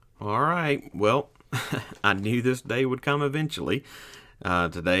All right. Well, I knew this day would come eventually.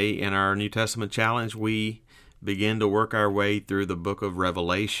 Today, in our New Testament challenge, we begin to work our way through the book of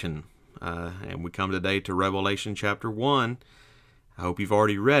Revelation. And we come today to Revelation chapter 1. I hope you've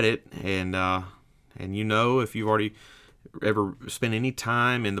already read it. And if you've already ever spent any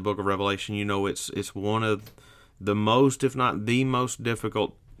time in the book of Revelation, you know it's one of the most, if not the most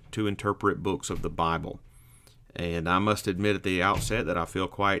difficult to interpret books of the Bible. And I must admit at the outset that I feel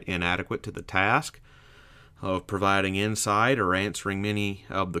quite inadequate to the task of providing insight or answering many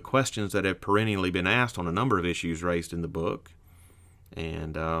of the questions that have perennially been asked on a number of issues raised in the book.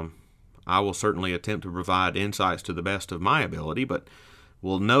 And I will certainly attempt to provide insights to the best of my ability, but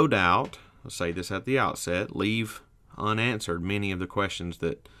will no doubt, I'll say this at the outset, leave unanswered many of the questions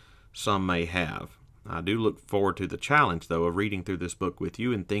that some may have. I do look forward to the challenge, though, of reading through this book with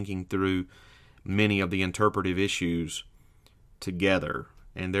you and thinking through many of the interpretive issues together.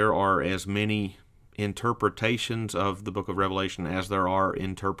 And there are as many interpretations of the book of Revelation as there are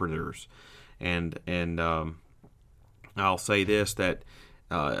interpreters. And I'll say this, that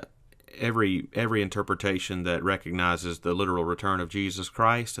every interpretation that recognizes the literal return of Jesus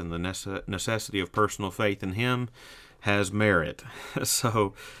Christ and the necessity of personal faith in Him has merit.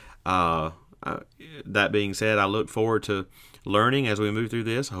 So, that being said, I look forward to learning as we move through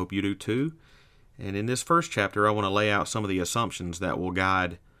this. I hope you do too. And in this first chapter, I want to lay out some of the assumptions that will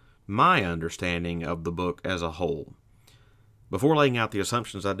guide my understanding of the book as a whole. Before laying out the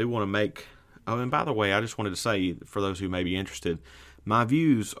assumptions, I do want to make, and by the way, I just wanted to say, for those who may be interested, my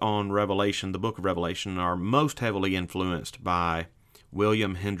views on Revelation, the book of Revelation, are most heavily influenced by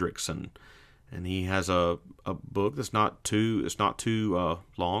William Hendrickson. And he has a book that's not too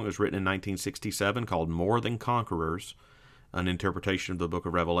long. It was written in 1967 called More Than Conquerors, an interpretation of the book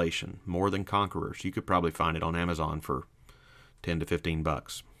of Revelation. More Than Conquerors. You could probably find it on Amazon for $10 to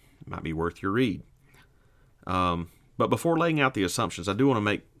 $15. It might be worth your read. But before laying out the assumptions, I do want to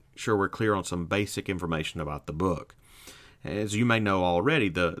make sure we're clear on some basic information about the book. As you may know already,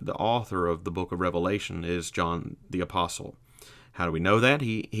 the author of the book of Revelation is John the Apostle. How do we know that?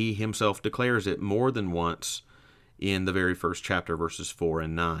 He himself declares it more than once in the very first chapter, verses 4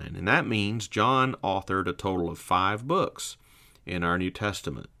 and 9. And that means John authored a total of 5 books in our New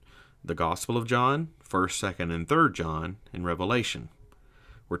Testament: the Gospel of John, 1st, 2nd, and 3rd John, and Revelation.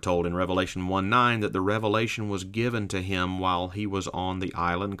 We're told in Revelation 1:9 that the revelation was given to him while he was on the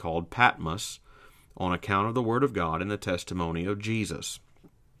island called Patmos on account of the Word of God and the testimony of Jesus.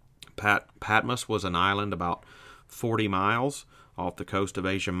 Patmos was an island about 40 miles off the coast of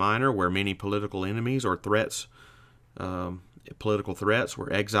Asia Minor, where many political enemies or political threats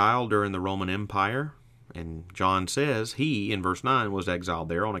were exiled during the Roman Empire. And John says he, in verse 9, was exiled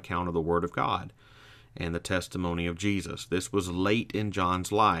there on account of the Word of God and the testimony of Jesus. This was late in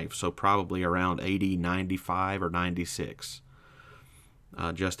John's life, so probably around AD 95 or 96,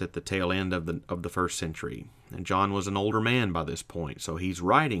 just at the tail end of the first century. And John was an older man by this point, so he's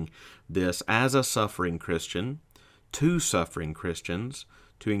writing this as a suffering Christian to suffering Christians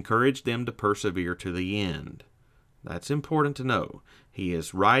to encourage them to persevere to the end. That's important to know. He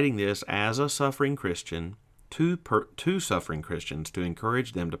is writing this as a suffering Christian to suffering Christians to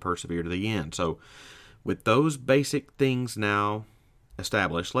encourage them to persevere to the end. So, with those basic things now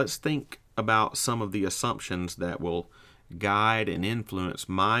established, let's think about some of the assumptions that will guide and influence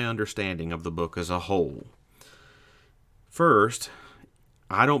my understanding of the book as a whole. First,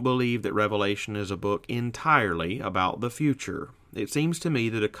 I don't believe that Revelation is a book entirely about the future. It seems to me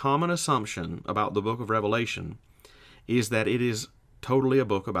that a common assumption about the book of Revelation is that it is totally a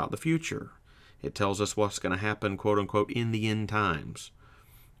book about the future. It tells us what's going to happen, quote unquote, in the end times.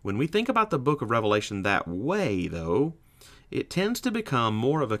 When we think about the book of Revelation that way, though, it tends to become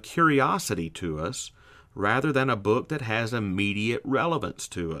more of a curiosity to us rather than a book that has immediate relevance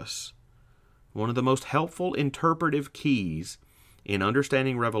to us. One of the most helpful interpretive keys in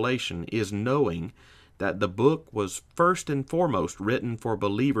understanding Revelation is knowing that the book was first and foremost written for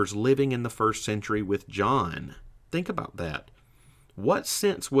believers living in the first century with John. Think about that. What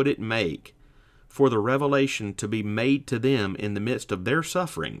sense would it make for the revelation to be made to them in the midst of their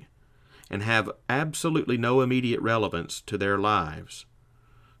suffering and have absolutely no immediate relevance to their lives?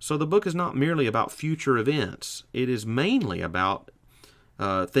 So the book is not merely about future events. It is mainly about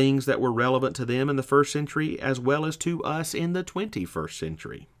things that were relevant to them in the first century as well as to us in the 21st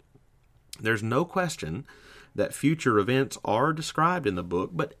century. There's no question that future events are described in the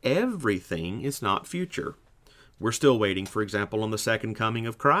book, but everything is not future. We're still waiting, for example, on the second coming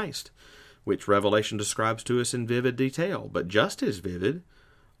of Christ, which Revelation describes to us in vivid detail. But just as vivid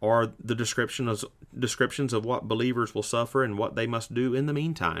are the descriptions of what believers will suffer and what they must do in the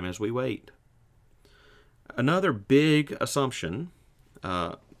meantime as we wait. Another big assumption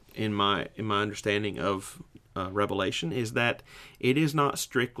in my understanding of Revelation is that it is not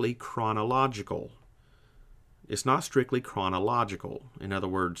strictly chronological. It's not strictly chronological. In other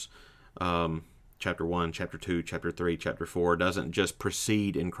words, chapter 1, chapter 2, chapter 3, chapter 4 doesn't just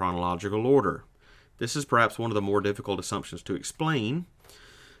proceed in chronological order. This is perhaps one of the more difficult assumptions to explain.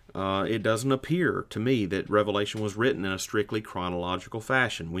 It doesn't appear to me that Revelation was written in a strictly chronological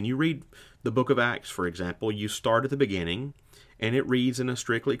fashion. When you read the book of Acts, for example, you start at the beginning, and it reads in a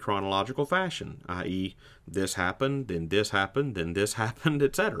strictly chronological fashion, i.e., this happened, then this happened, then this happened,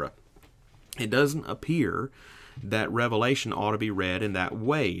 etc. It doesn't appear that Revelation ought to be read in that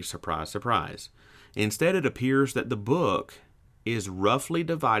way, surprise, surprise. Instead, it appears that the book is roughly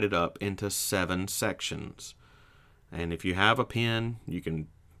divided up into 7 sections. And if you have a pen, you can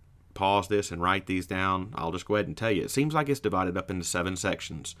pause this and write these down. I'll just go ahead and tell you. It seems like it's divided up into 7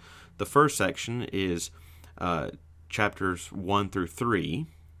 sections. The first section is chapters 1 through 3.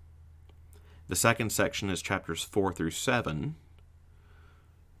 The second section is chapters 4 through 7.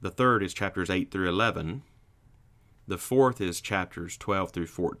 The third is chapters 8 through 11. The fourth is chapters 12 through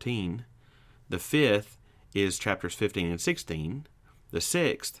 14. The fifth is chapters 15 and 16. The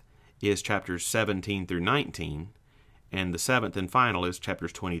sixth is chapters 17 through 19. And the seventh and final is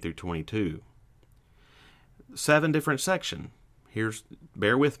chapters 20 through 22. 7 different sections.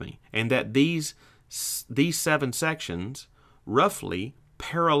 Bear with me. And that these 7 sections roughly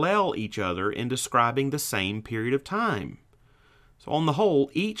parallel each other in describing the same period of time. So on the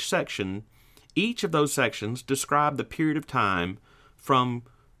whole, each of those sections describe the period of time from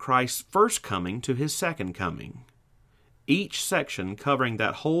Christ's first coming to his second coming. Each section covering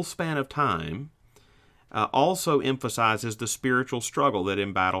that whole span of time also emphasizes the spiritual struggle that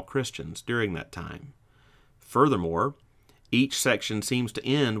embattle Christians during that time. Furthermore, each section seems to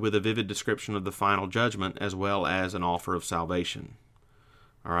end with a vivid description of the final judgment as well as an offer of salvation.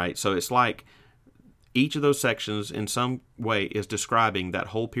 All right, so it's like each of those sections in some way is describing that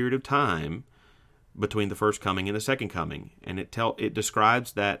whole period of time between the first coming and the second coming. And it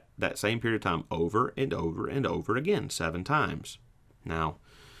describes that same period of time over and over and over again, 7 times. Now,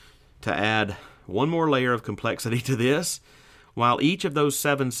 to add one more layer of complexity to this, while each of those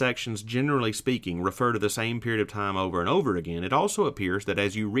 7 sections, generally speaking, refer to the same period of time over and over again, it also appears that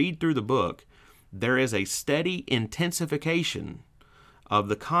as you read through the book, there is a steady intensification of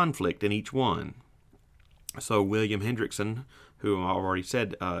the conflict in each one. So William Hendrickson, who I've already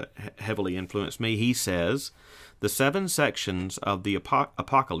said heavily influenced me, he says, the 7 sections of the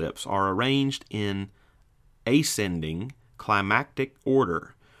Apocalypse are arranged in ascending climactic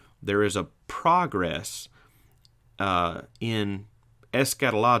order. There is a progress in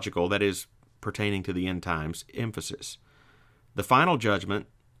eschatological, that is, pertaining to the end times, emphasis. The final judgment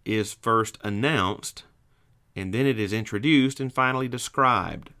is first announced, and then it is introduced and finally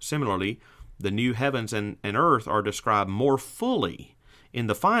described. Similarly, the new heavens and earth are described more fully in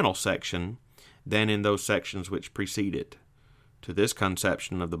the final section than in those sections which precede it. To this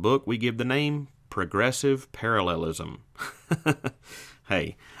conception of the book, we give the name progressive parallelism.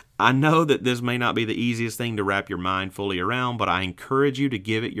 Hey, I know that this may not be the easiest thing to wrap your mind fully around, but I encourage you to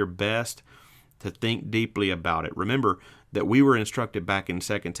give it your best, to think deeply about it. Remember that we were instructed back in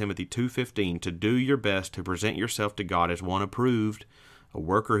 2 Timothy 2:15 to do your best to present yourself to God as one approved, a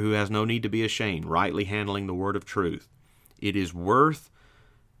worker who has no need to be ashamed, rightly handling the word of truth. It is worth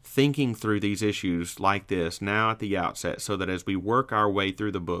thinking through these issues like this now at the outset, so that as we work our way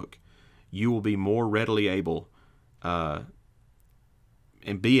through the book, you will be more readily able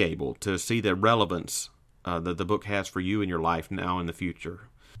and be able to see the relevance that the book has for you in your life now and the future.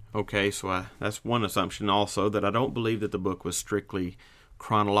 Okay, so that's one assumption also, that I don't believe that the book was strictly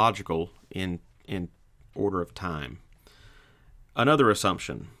chronological in order of time. Another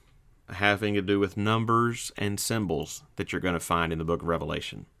assumption having to do with numbers and symbols that you're going to find in the book of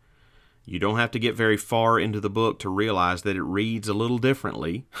Revelation. You don't have to get very far into the book to realize that it reads a little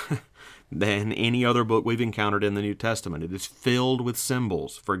differently than any other book we've encountered in the New Testament. It is filled with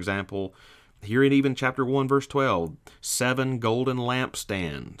symbols. For example, here in even chapter 1, verse 12, 7 golden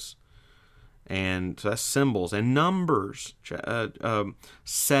lampstands. And so that's symbols. And numbers,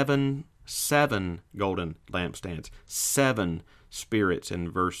 7 golden lampstands, 7 spirits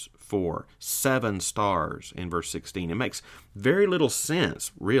in verse 4, 7 stars in verse 16. It makes very little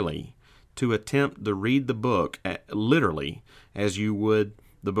sense, really, to attempt to read the book literally as you would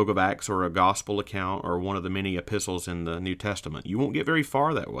the book of Acts or a gospel account or one of the many epistles in the New Testament. You won't get very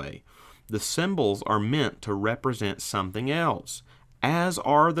far that way. The symbols are meant to represent something else as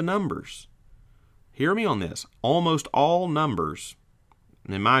are the numbers. Hear me on this. Almost all numbers,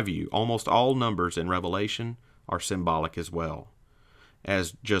 in my view, almost all numbers in Revelation are symbolic as well.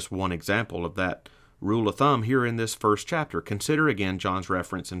 As just one example of that rule of thumb here in this first chapter, consider again John's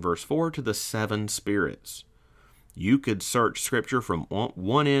reference in verse 4 to the 7 spirits. You could search Scripture from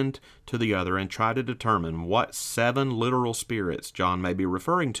one end to the other and try to determine what 7 literal spirits John may be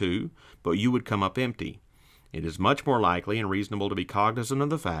referring to, but you would come up empty. It is much more likely and reasonable to be cognizant of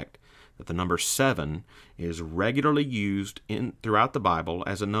the fact that the number 7 is regularly used throughout the Bible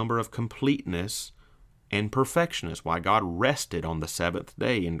as a number of completeness and perfection. Is why God rested on the 7th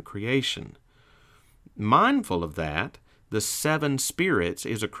day in creation. Mindful of that, the 7 spirits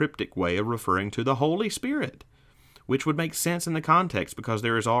is a cryptic way of referring to the Holy Spirit, which would make sense in the context because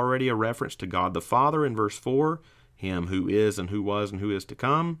there is already a reference to God the Father in verse 4, Him who is and who was and who is to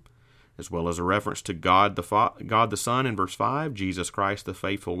come, as well as a reference to God the Son in verse 5, Jesus Christ the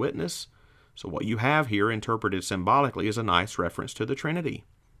faithful witness. So what you have here interpreted symbolically is a nice reference to the Trinity,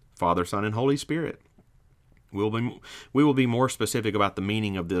 Father, Son, and Holy Spirit. We will be more specific about the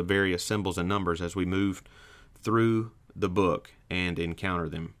meaning of the various symbols and numbers as we move through the book and encounter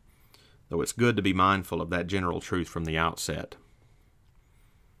them, though it's good to be mindful of that general truth from the outset.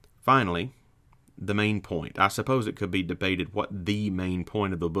 Finally, the main point. I suppose it could be debated what the main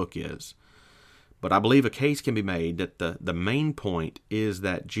point of the book is, but I believe a case can be made that the main point is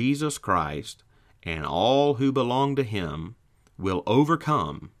that Jesus Christ and all who belong to Him will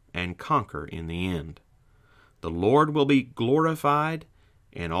overcome and conquer in the end. The Lord will be glorified,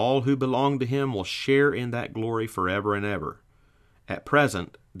 and all who belong to Him will share in that glory forever and ever. At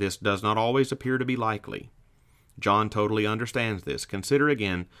present, this does not always appear to be likely. John totally understands this. Consider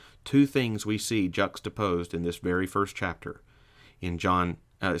again 2 things we see juxtaposed in this very first chapter. In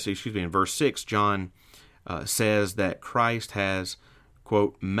verse 6, John says that Christ has,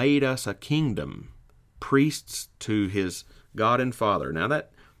 quote, made us a kingdom, priests to His God and Father. Now that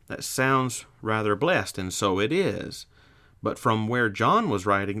sounds rather blessed, and so it is. But from where John was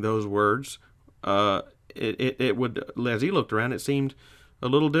writing those words, it would, as he looked around, it seemed a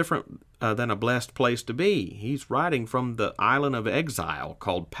little different than a blessed place to be. He's writing from the island of exile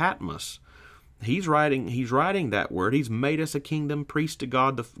called Patmos. He's writing that word. He's made us a kingdom, priest to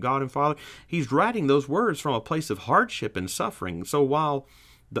God, the God and Father. He's writing those words from a place of hardship and suffering. So while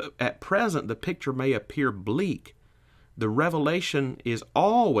at present the picture may appear bleak, the revelation is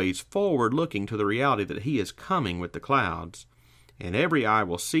always forward-looking to the reality that He is coming with the clouds, and every eye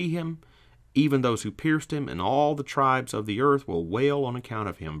will see Him, even those who pierced Him, and all the tribes of the earth will wail on account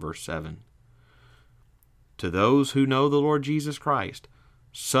of Him. Verse 7. To those who know the Lord Jesus Christ,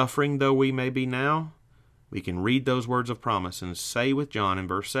 suffering though we may be now, we can read those words of promise and say with John in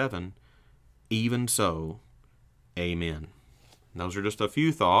verse 7, even so, amen. Those are just a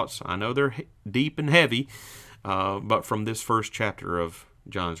few thoughts. I know they're deep and heavy, but from this first chapter of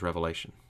John's Revelation.